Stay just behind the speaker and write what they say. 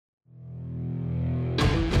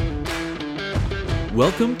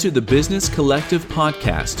Welcome to the Business Collective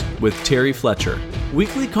podcast with Terry Fletcher.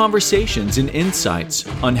 Weekly conversations and insights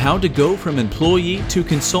on how to go from employee to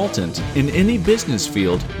consultant in any business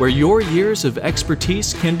field where your years of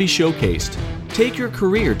expertise can be showcased. Take your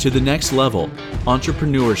career to the next level,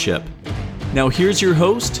 entrepreneurship. Now here's your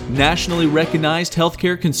host, nationally recognized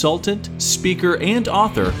healthcare consultant, speaker, and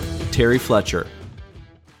author, Terry Fletcher.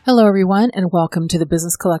 Hello, everyone, and welcome to the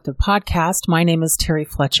Business Collective podcast. My name is Terry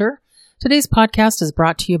Fletcher. Today's podcast is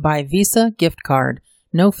brought to you by Visa Gift Card.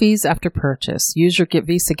 No fees after purchase. Use your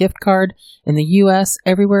Visa gift card in the U.S.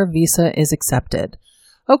 everywhere Visa is accepted.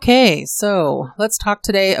 Okay, so let's talk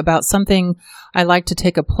today about something I like to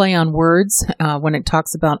take a play on words when it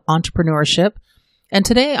talks about entrepreneurship. And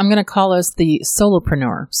today I'm going to call us the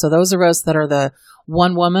solopreneur. So those of us that are the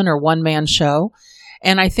one woman or one man show.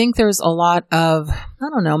 And I think there's a lot of,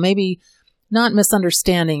 maybe not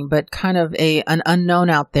misunderstanding, but kind of an unknown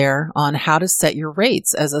out there on how to set your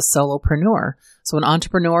rates as a solopreneur. So an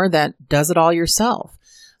entrepreneur that does it all yourself.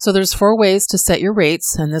 So there's 4 ways to set your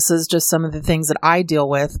rates. And this is just some of the things that I deal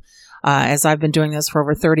with as I've been doing this for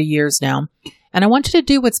over 30 years now. And I want you to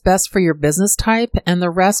do what's best for your business type, and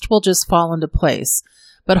the rest will just fall into place.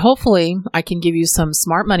 But hopefully I can give you some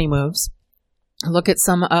smart money moves. Look at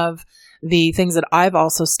some of the things that I've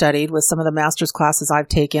also studied with some of the master's classes I've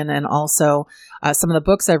taken, and also some of the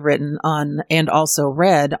books I've written on and also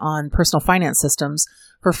read on personal finance systems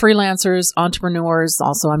for freelancers, entrepreneurs.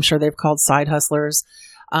 Also, I'm sure they've called side hustlers.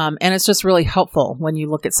 And it's just really helpful when you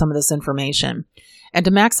look at some of this information. And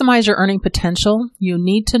to maximize your earning potential, you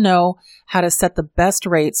need to know how to set the best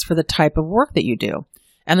rates for the type of work that you do.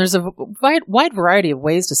 And there's a wide variety of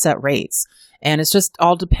ways to set rates. And it's just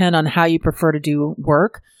all depend on how you prefer to do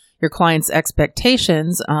work, your client's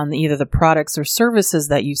expectations on either the products or services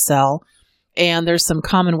that you sell. And there's some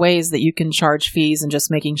common ways that you can charge fees, and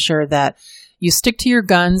just making sure that you stick to your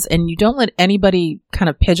guns and you don't let anybody kind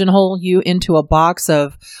of pigeonhole you into a box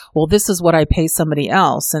of, well, this is what I pay somebody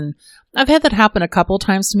else. And I've had that happen a couple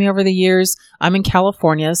times to me over the years. I'm in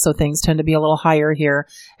California, so things tend to be a little higher here.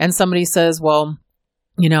 And somebody says, well,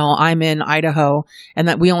 I'm in Idaho and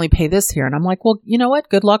that we only pay this here. And I'm like, well, you know what?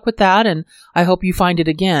 Good luck with that. And I hope you find it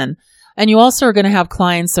again. And you also are going to have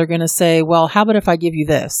clients that are going to say, well, how about if I give you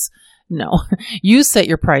this? No, you set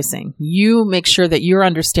your pricing. You make sure that you're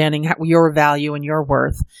understanding your value and your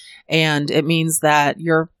worth. And it means that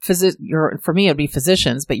for me, it'd be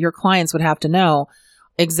physicians, but your clients would have to know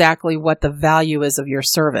exactly what the value is of your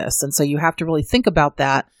service. And so you have to really think about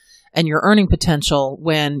that and your earning potential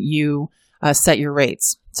when you set your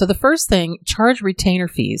rates. So the first thing, charge retainer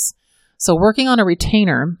fees. So working on a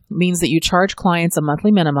retainer means that you charge clients a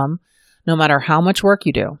monthly minimum, no matter how much work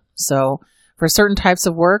you do. So for certain types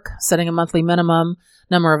of work, setting a monthly minimum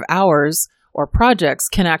number of hours or projects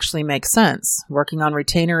can actually make sense. Working on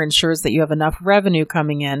retainer ensures that you have enough revenue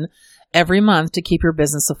coming in every month to keep your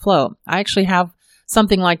business afloat. I actually have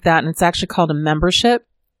something like that, and it's actually called a membership.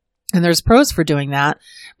 And there's pros for doing that,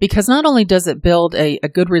 because not only does it build a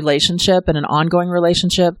good relationship and an ongoing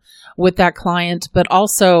relationship with that client, but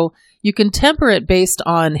also you can temper it based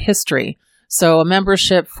on history. So a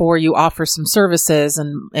membership for you offer some services,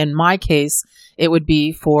 and in my case, it would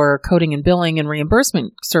be for coding and billing and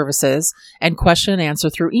reimbursement services and question and answer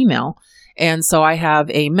through email. And so I have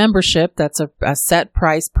a membership that's a set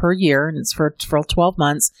price per year, and it's for 12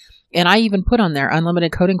 months. And I even put on there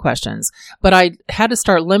unlimited coding questions, but I had to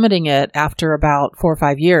start limiting it after about 4 or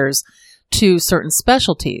 5 years to certain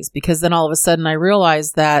specialties, because then all of a sudden I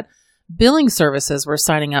realized that billing services were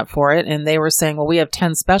signing up for it, and they were saying, well, we have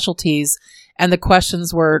 10 specialties, and the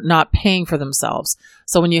questions were not paying for themselves.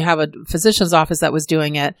 So when you have a physician's office that was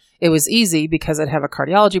doing it, it was easy because I'd have a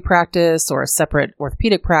cardiology practice or a separate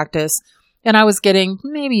orthopedic practice, and I was getting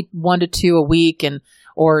maybe 1 to 2 a week,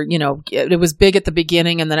 or it was big at the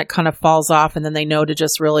beginning and then it kind of falls off, and then they know to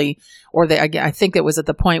just really, I think it was at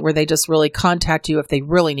the point where they just really contact you if they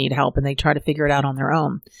really need help and they try to figure it out on their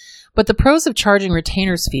own. But the pros of charging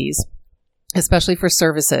retainers fees, especially for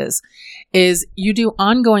services, is you do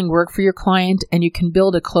ongoing work for your client and you can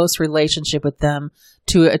build a close relationship with them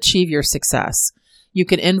to achieve your success. You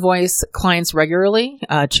can invoice clients regularly,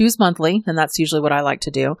 choose monthly, and that's usually what I like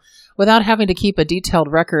to do, without having to keep a detailed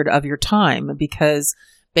record of your time, because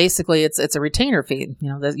basically it's a retainer fee.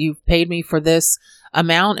 That you've paid me for this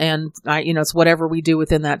amount, and it's whatever we do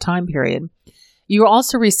within that time period. You're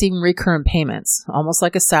also receiving recurrent payments, almost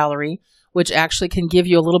like a salary, which actually can give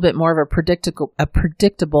you a little bit more of a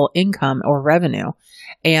predictable income or revenue,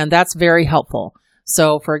 and that's very helpful.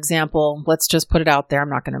 So for example, let's just put it out there. I'm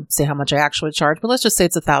not going to say how much I actually charge, but let's just say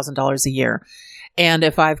it's $1,000 a year. And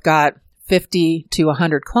if I've got 50 to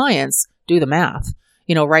 100 clients do the math.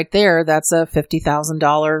 Right there, that's a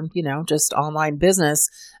 $50,000, just online business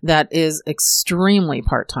that is extremely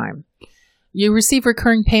part-time. You receive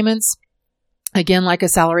recurring payments, again, like a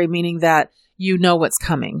salary, meaning that you know what's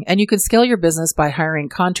coming. And you can scale your business by hiring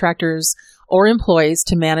contractors or employees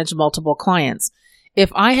to manage multiple clients.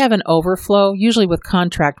 If I have an overflow, usually with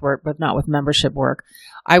contract work, but not with membership work,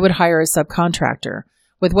 I would hire a subcontractor.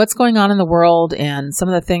 With what's going on in the world and some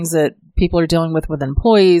of the things that people are dealing with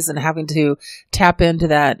employees and having to tap into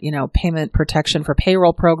that, payment protection for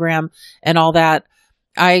payroll program and all that,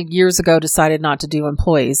 I years ago decided not to do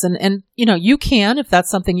employees. And you can if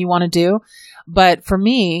that's something you want to do. But for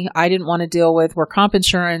me, I didn't want to deal with work comp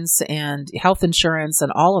insurance and health insurance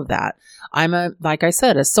and all of that. I'm like I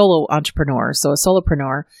said, a solo entrepreneur, so a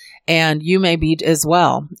solopreneur, and you may be as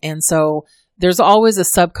well. And so there's always a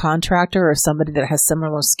subcontractor or somebody that has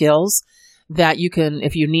similar skills that you can,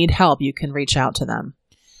 if you need help, you can reach out to them.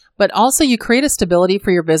 But also you create a stability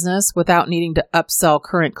for your business without needing to upsell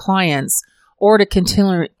current clients or to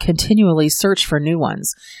continually search for new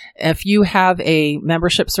ones. If you have a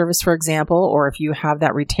membership service, for example, or if you have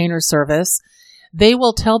that retainer service, they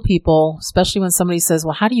will tell people, especially when somebody says,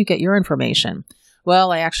 well, how do you get your information?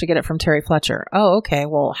 Well, I actually get it from Terry Fletcher. Oh, okay.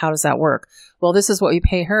 Well, how does that work? Well, this is what we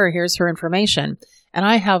pay her. Here's her information. And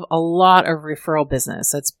I have a lot of referral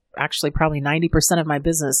business. It's actually probably 90% of my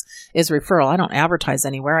business is referral. I don't advertise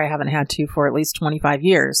anywhere. I haven't had to for at least 25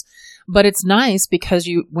 years. But it's nice because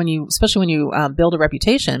especially when you build a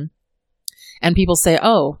reputation and people say,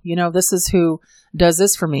 oh, this is who does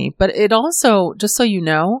this for me. But it also, just so you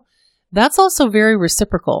know, that's also very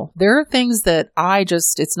reciprocal. There are things that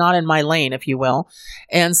it's not in my lane, if you will.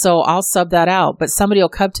 And so I'll sub that out. But somebody will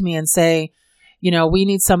come to me and say, we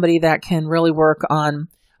need somebody that can really work on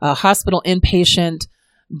hospital inpatient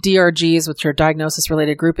DRGs, which are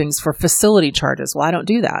diagnosis-related groupings for facility charges. Well, I don't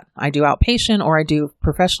do that. I do outpatient or I do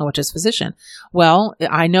professional, which is physician. Well,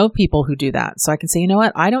 I know people who do that. So I can say, you know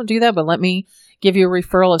what? I don't do that, but let me give you a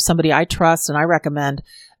referral of somebody I trust and I recommend.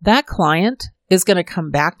 That client is going to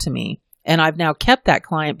come back to me. And I've now kept that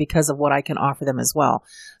client because of what I can offer them as well.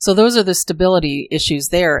 So those are the stability issues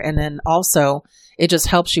there. And then also it just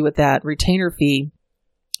helps you with that retainer fee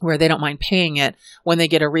where they don't mind paying it when they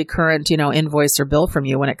get a recurrent, invoice or bill from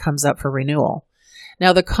you when it comes up for renewal.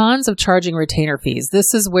 Now, the cons of charging retainer fees.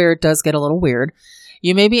 This is where it does get a little weird.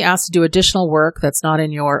 You may be asked to do additional work that's not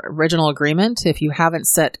in your original agreement if you haven't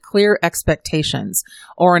set clear expectations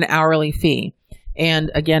or an hourly fee. And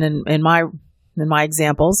again, in my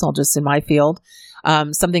examples, in my field,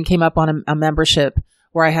 something came up on a membership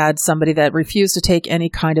where I had somebody that refused to take any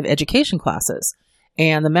kind of education classes.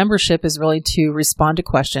 And the membership is really to respond to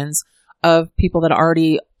questions of people that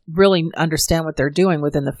already really understand what they're doing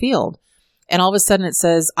within the field. And all of a sudden it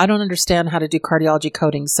says, I don't understand how to do cardiology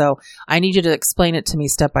coding, so I need you to explain it to me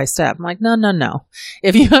step by step. I'm like, no.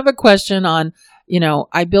 If you have a question on,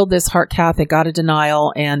 I build this heart cath, it got a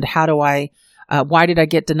denial, and why did I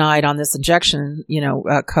get denied on this injection,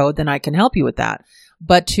 code, then I can help you with that.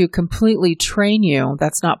 But to completely train you,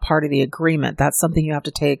 that's not part of the agreement. That's something you have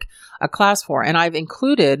to take a class for. And I've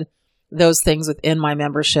included those things within my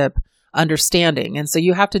membership understanding. And so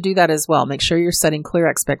you have to do that as well. Make sure you're setting clear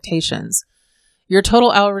expectations. Your total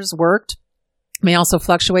hours worked may also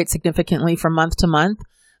fluctuate significantly from month to month.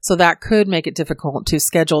 So that could make it difficult to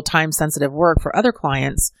schedule time-sensitive work for other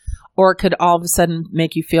clients, or it could all of a sudden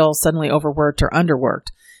make you feel suddenly overworked or underworked.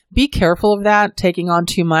 Be careful of that, taking on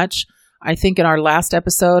too much. I think in our last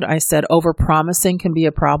episode, I said overpromising can be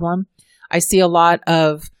a problem. I see a lot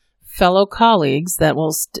of fellow colleagues that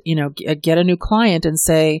will, get a new client and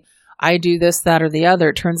say, I do this, that, or the other.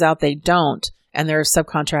 It turns out they don't, and they're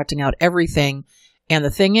subcontracting out everything. And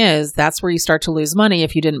the thing is, that's where you start to lose money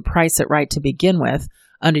if you didn't price it right to begin with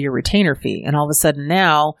under your retainer fee. And all of a sudden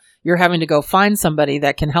now you're having to go find somebody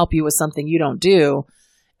that can help you with something you don't do.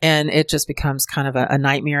 And it just becomes kind of a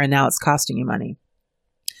nightmare. And now it's costing you money.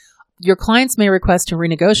 Your clients may request to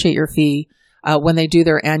renegotiate your fee when they do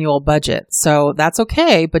their annual budget. So that's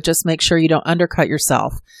okay, but just make sure you don't undercut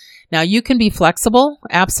yourself. Now you can be flexible,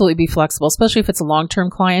 absolutely be flexible, especially if it's a long-term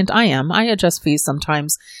client. I adjust fees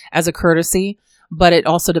sometimes as a courtesy, but it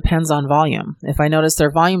also depends on volume. If I notice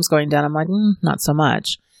their volume's going down, I'm like, not so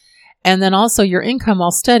much. And then also your income,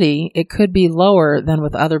 while steady, it could be lower than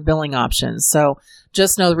with other billing options. So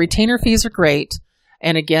just know the retainer fees are great.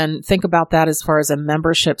 And again, think about that as far as a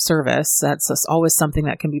membership service. That's always something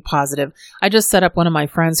that can be positive. I just set up one of my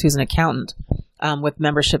friends who's an accountant with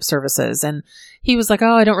membership services. And he was like,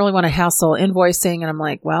 oh, I don't really want to hassle invoicing. And I'm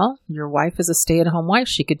like, well, your wife is a stay-at-home wife.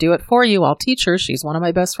 She could do it for you. I'll teach her. She's one of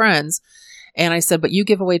my best friends. And I said, but you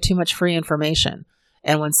give away too much free information.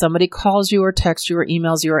 And when somebody calls you or texts you or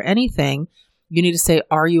emails you or anything, you need to say,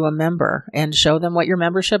 are you a member? And show them what your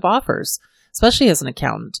membership offers, especially as an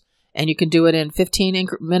accountant. And you can do it in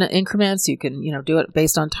 15-minute increments. You can, do it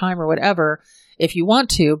based on time or whatever if you want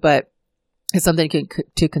to, but it's something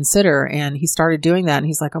to consider. And he started doing that. And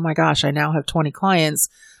he's like, oh my gosh, I now have 20 clients.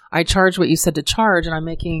 I charge what you said to charge, and I'm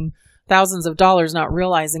making thousands of dollars not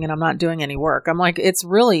realizing, and I'm not doing any work. I'm like, it's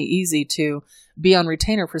really easy to be on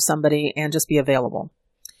retainer for somebody and just be available.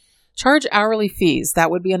 Charge hourly fees.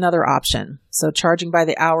 That would be another option. So charging by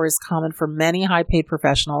the hour is common for many high-paid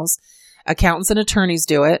professionals. Accountants and attorneys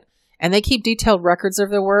do it, and they keep detailed records of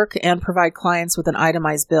their work and provide clients with an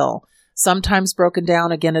itemized bill, sometimes broken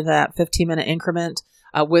down again into that 15-minute increment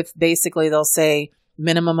with basically they'll say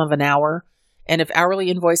minimum of an hour. And if hourly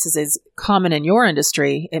invoices is common in your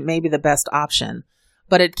industry, it may be the best option.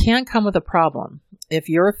 But it can come with a problem. If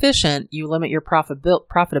you're efficient, you limit your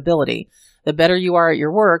profitability. The better you are at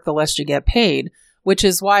your work, the less you get paid, which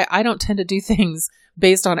is why I don't tend to do things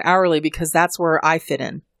based on hourly, because that's where I fit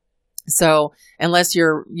in. So unless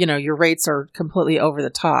your rates are completely over the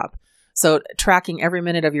top. So tracking every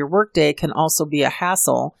minute of your workday can also be a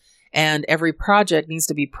hassle, and every project needs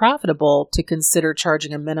to be profitable to consider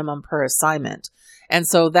charging a minimum per assignment. And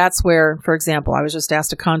so that's where, for example, I was just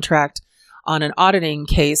asked to contract on an auditing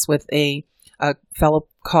case with a fellow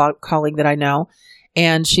colleague that I know.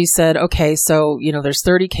 And she said, okay, so, there's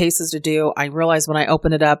 30 cases to do. I realize when I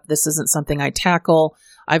open it up, this isn't something I tackle.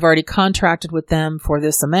 I've already contracted with them for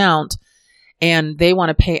this amount, and they want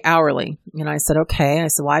to pay hourly. And I said, okay. I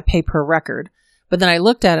said, well, I pay per record. But then I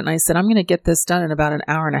looked at it and I said, I'm going to get this done in about an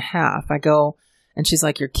hour and a half. I go, and she's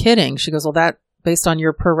like, you're kidding. She goes, well, that based on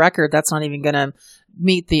your per record, that's not even going to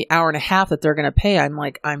meet the hour and a half that they're going to pay. I'm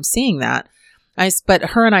like, I'm seeing that. But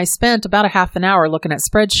her and I spent about a half an hour looking at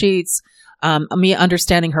spreadsheets, me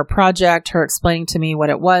understanding her project, her explaining to me what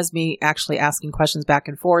it was, me actually asking questions back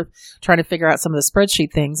and forth, trying to figure out some of the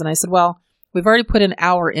spreadsheet things. And I said, well, we've already put an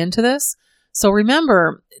hour into this. So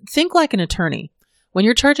remember, think like an attorney. When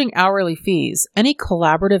you're charging hourly fees, any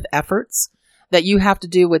collaborative efforts that you have to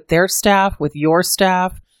do with their staff, with your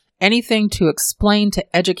staff, anything to explain,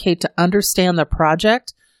 to educate, to understand the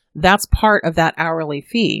project, that's part of that hourly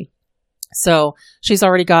fee. So she's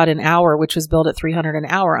already got an hour, which was billed at $300 an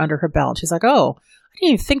hour under her belt. She's like, oh, I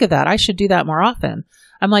didn't even think of that. I should do that more often.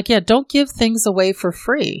 I'm like, yeah, don't give things away for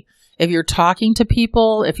free. If you're talking to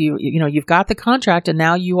people, if you've got the contract and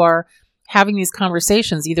now you are having these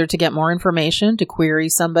conversations either to get more information, to query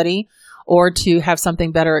somebody, or to have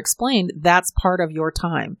something better explained, that's part of your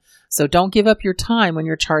time. So don't give up your time when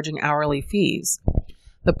you're charging hourly fees.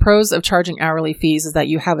 The pros of charging hourly fees is that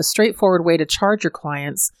you have a straightforward way to charge your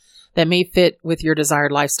clients that may fit with your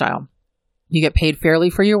desired lifestyle. You get paid fairly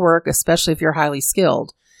for your work, especially if you're highly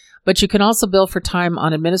skilled. But you can also bill for time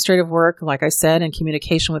on administrative work, like I said, and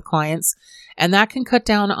communication with clients. And that can cut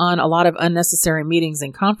down on a lot of unnecessary meetings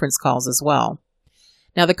and conference calls as well.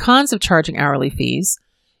 Now, the cons of charging hourly fees: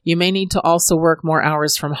 you may need to also work more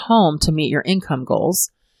hours from home to meet your income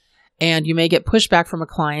goals. And you may get pushback from a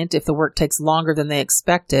client if the work takes longer than they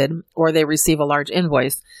expected or they receive a large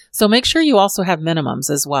invoice. So make sure you also have minimums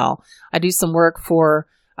as well. I do some work for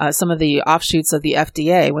some of the offshoots of the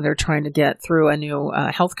FDA when they're trying to get through a new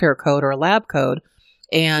healthcare code or a lab code.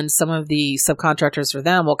 And some of the subcontractors for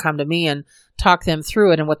them will come to me and talk them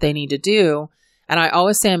through it and what they need to do. And I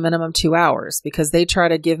always say a minimum 2 hours, because they try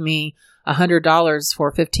to give me $100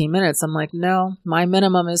 for 15 minutes. I'm like, no, my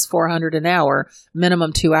minimum is $400 an hour,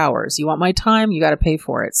 minimum 2 hours. You want my time, you got to pay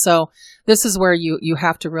for it. So this is where you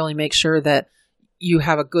have to really make sure that you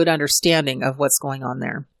have a good understanding of what's going on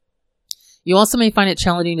there. You also may find it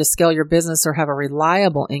challenging to scale your business or have a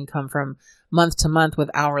reliable income from month to month with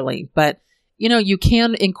hourly. But, you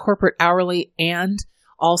can incorporate hourly and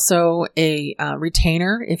also a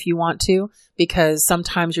retainer if you want to, because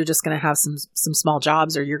sometimes you're just going to have some small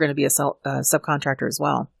jobs, or you're going to be a subcontractor as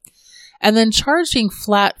well. And then charging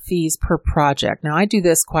flat fees per project. Now, I do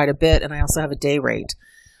this quite a bit, and I also have a day rate.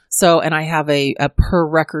 So, and I have a per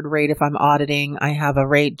record rate if I'm auditing. I have a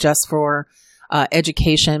rate just for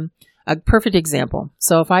education. A perfect example.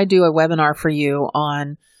 So if I do a webinar for you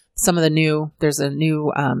on there's a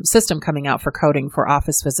new system coming out for coding for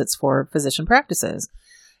office visits for physician practices.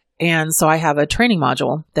 And so I have a training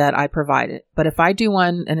module that I provide. But if I do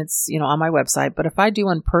one, and it's, on my website, but if I do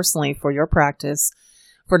one personally for your practice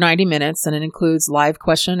for 90 minutes, and it includes live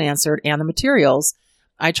question and answered and the materials,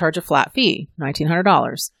 I charge a flat fee,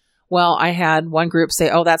 $1,900. Well, I had one group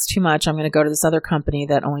say, oh, that's too much. I'm going to go to this other company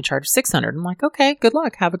that only charged $600. I'm like, okay, good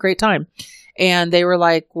luck. Have a great time. And they were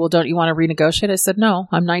like, well, don't you want to renegotiate? I said, no,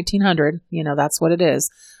 I'm $1,900. That's what it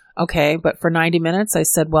is. Okay, but for 90 minutes, I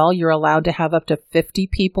said, well, you're allowed to have up to 50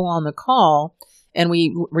 people on the call, and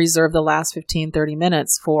we reserve the last 15, 30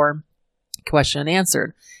 minutes for question and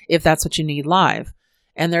answered, if that's what you need live.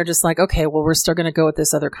 And they're just like, okay, well, we're still going to go with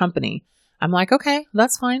this other company. I'm like, okay,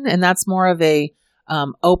 that's fine. And that's more of a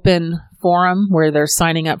open forum where they're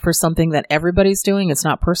signing up for something that everybody's doing. It's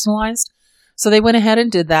not personalized. So they went ahead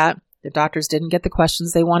and did that. The doctors didn't get the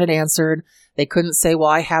questions they wanted answered. They couldn't say, well,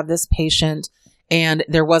 I have this patient, and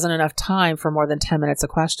there wasn't enough time for more than 10 minutes of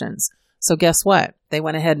questions. So guess what? They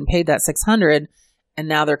went ahead and paid that $600, and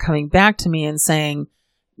now they're coming back to me and saying,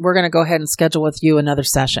 we're going to go ahead and schedule with you another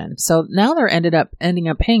session. So now they're ending up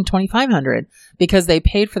paying $2,500 because they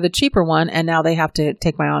paid for the cheaper one, and now they have to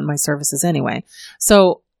take my services anyway.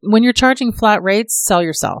 So when you're charging flat rates, sell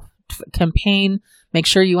yourself. Campaign, make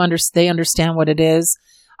sure they understand what it is.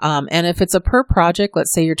 And if it's a per project,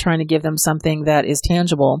 let's say you're trying to give them something that is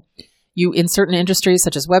tangible, you in certain industries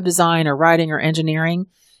such as web design or writing or engineering,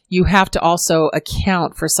 you have to also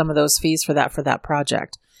account for some of those fees for that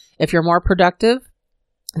project. If you're more productive,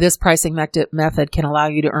 this pricing method can allow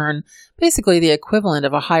you to earn basically the equivalent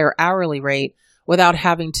of a higher hourly rate without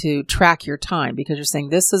having to track your time, because you're saying,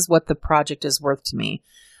 this is what the project is worth to me.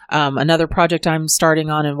 Another project I'm starting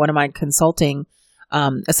on in one of my consulting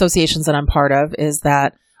associations that I'm part of is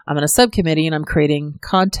that I'm in a subcommittee and I'm creating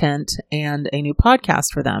content and a new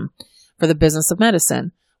podcast for them for the business of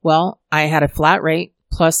medicine. Well, I had a flat rate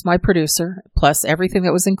plus my producer plus everything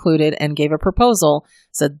that was included and gave a proposal,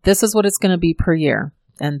 said this is what it's going to be per year.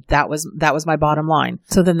 And that was my bottom line.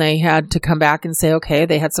 So then they had to come back and say, okay,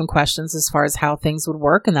 they had some questions as far as how things would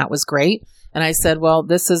work. And that was great. And I said, well,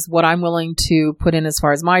 this is what I'm willing to put in as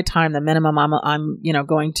far as my time, the minimum I'm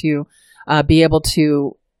going to be able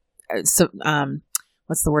to,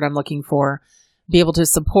 what's the word I'm looking for? Be able to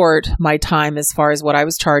support my time as far as what I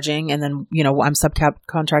was charging. And then, I'm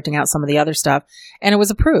subcontracting out some of the other stuff, and it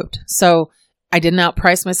was approved. So I didn't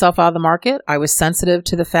outprice myself out of the market. I was sensitive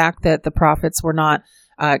to the fact that the profits were not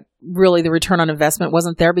really, the return on investment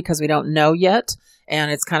wasn't there because we don't know yet.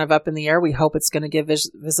 And it's kind of up in the air. We hope it's going to give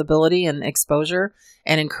visibility and exposure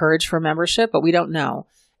and encourage for membership, but we don't know.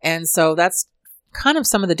 And so that's kind of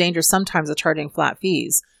some of the dangers sometimes of charging flat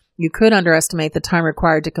fees. You could underestimate the time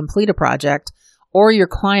required to complete a project, or your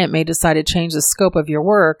client may decide to change the scope of your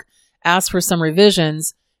work, ask for some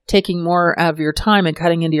revisions, taking more of your time and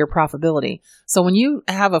cutting into your profitability. So when you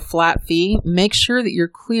have a flat fee, make sure that you're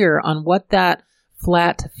clear on what that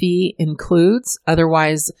flat fee includes.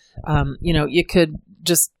 Otherwise, you could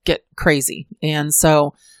just get crazy. And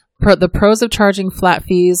so the pros of charging flat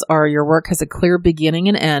fees are your work has a clear beginning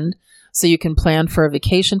and end. So you can plan for a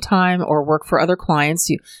vacation time or work for other clients.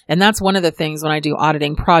 And that's one of the things when I do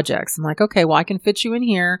auditing projects. I'm like, okay, well, I can fit you in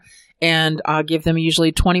here, and I'll give them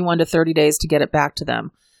usually 21 to 30 days to get it back to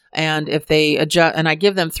them. And if they adjust, and I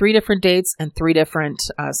give them 3 different dates and 3 different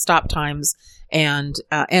stop times and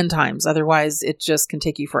end times. Otherwise, it just can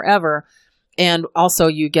take you forever. And also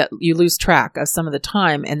you lose track of some of the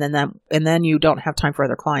time, and then you don't have time for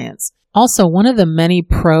other clients. Also, one of the many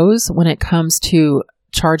pros when it comes to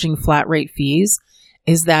charging flat rate fees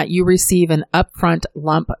is that you receive an upfront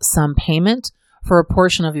lump sum payment for a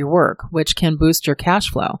portion of your work, which can boost your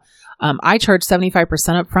cash flow. I charge 75%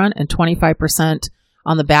 upfront and 25%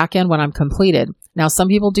 on the back end when I'm completed. Now, some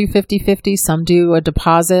people do 50-50, some do a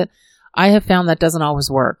deposit. I have found that doesn't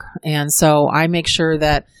always work. And so I make sure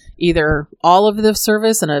that either all of the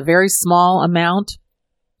service and a very small amount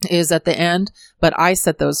is at the end, but I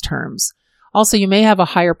set those terms. Also, you may have a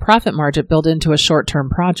higher profit margin built into a short-term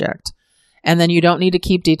project, and then you don't need to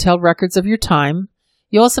keep detailed records of your time.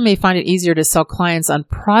 You also may find it easier to sell clients on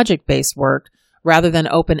project-based work rather than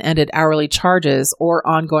open-ended hourly charges or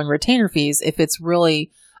ongoing retainer fees if it's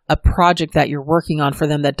really a project that you're working on for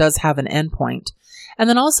them that does have an endpoint. And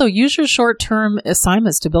then also use your short-term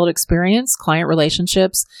assignments to build experience, client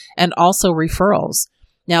relationships, and also referrals.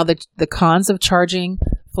 Now, the cons of charging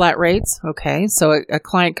flat rates, okay, so a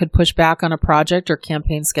client could push back on a project or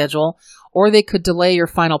campaign schedule, or they could delay your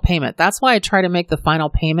final payment. That's why I try to make the final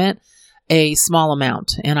payment a small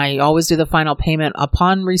amount. And I always do the final payment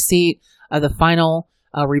upon receipt of the final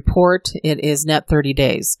report. It is net 30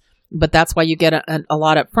 days. But that's why you get a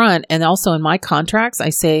lot up front. And also in my contracts,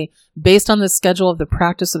 I say, based on the schedule of the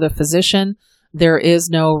practice of the physician, there is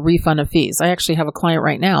no refund of fees. I actually have a client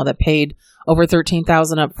right now that paid over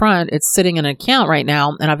 $13,000 up front. It's sitting in an account right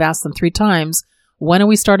now, and I've asked them 3 times, when are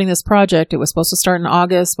we starting this project? It was supposed to start in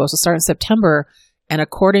August, supposed to start in September, and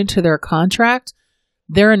according to their contract,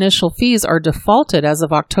 their initial fees are defaulted as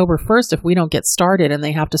of October 1st if we don't get started, and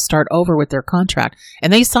they have to start over with their contract.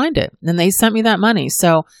 And they signed it and they sent me that money.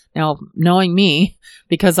 So now, knowing me,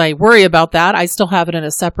 because I worry about that, I still have it in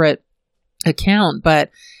a separate account.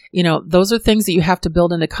 But, those are things that you have to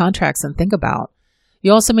build into contracts and think about.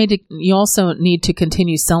 You also need to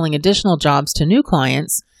continue selling additional jobs to new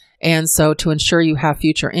clients, and so to ensure you have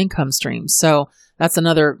future income streams. So that's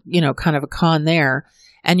another, kind of a con there.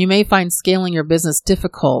 And you may find scaling your business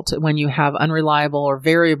difficult when you have unreliable or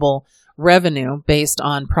variable revenue based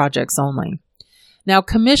on projects only. Now,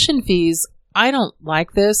 commission fees, I don't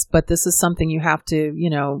like this, but this is something you have to,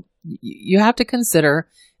 you have to consider,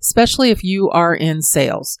 especially if you are in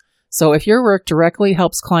sales. So if your work directly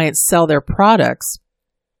helps clients sell their products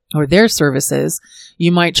or their services,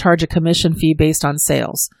 you might charge a commission fee based on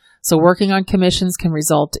sales. So working on commissions can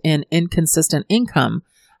result in inconsistent income.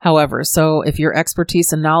 However, so if your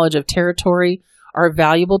expertise and knowledge of territory are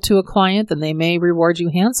valuable to a client, then they may reward you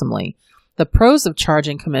handsomely. The pros of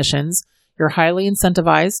charging commissions: you're highly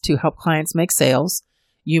incentivized to help clients make sales.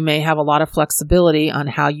 You may have a lot of flexibility on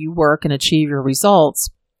how you work and achieve your results.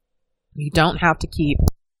 You don't have to keep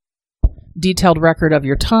detailed record of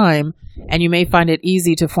your time, and you may find it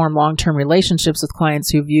easy to form long-term relationships with clients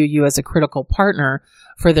who view you as a critical partner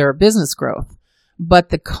for their business growth. But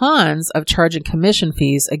the cons of charging commission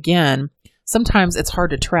fees, again, sometimes it's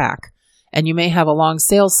hard to track, and you may have a long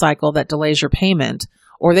sales cycle that delays your payment,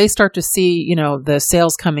 or they start to see, the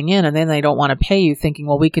sales coming in, and then they don't want to pay you, thinking,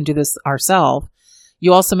 well, we can do this ourselves.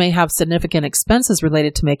 You also may have significant expenses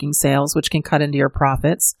related to making sales, which can cut into your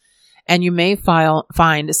profits. And you may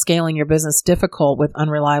find scaling your business difficult with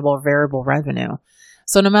unreliable or variable revenue.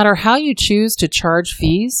 So no matter how you choose to charge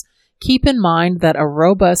fees, keep in mind that a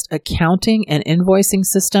robust accounting and invoicing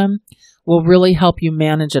system will really help you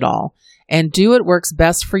manage it all. And do what works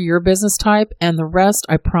best for your business type, and the rest,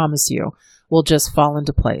 I promise you, will just fall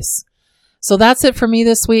into place. So that's it for me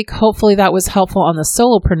this week. Hopefully that was helpful on the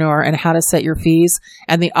solopreneur and how to set your fees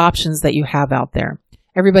and the options that you have out there.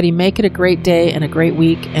 Everybody, make it a great day and a great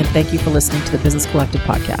week, and thank you for listening to the Business Collective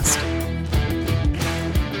podcast.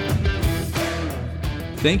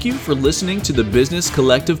 Thank you for listening to the Business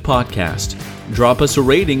Collective podcast. Drop us a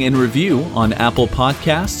rating and review on Apple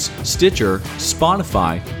Podcasts, Stitcher,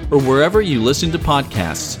 Spotify, or wherever you listen to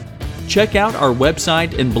podcasts. Check out our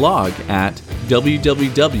website and blog at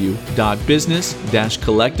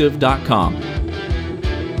www.business-collective.com.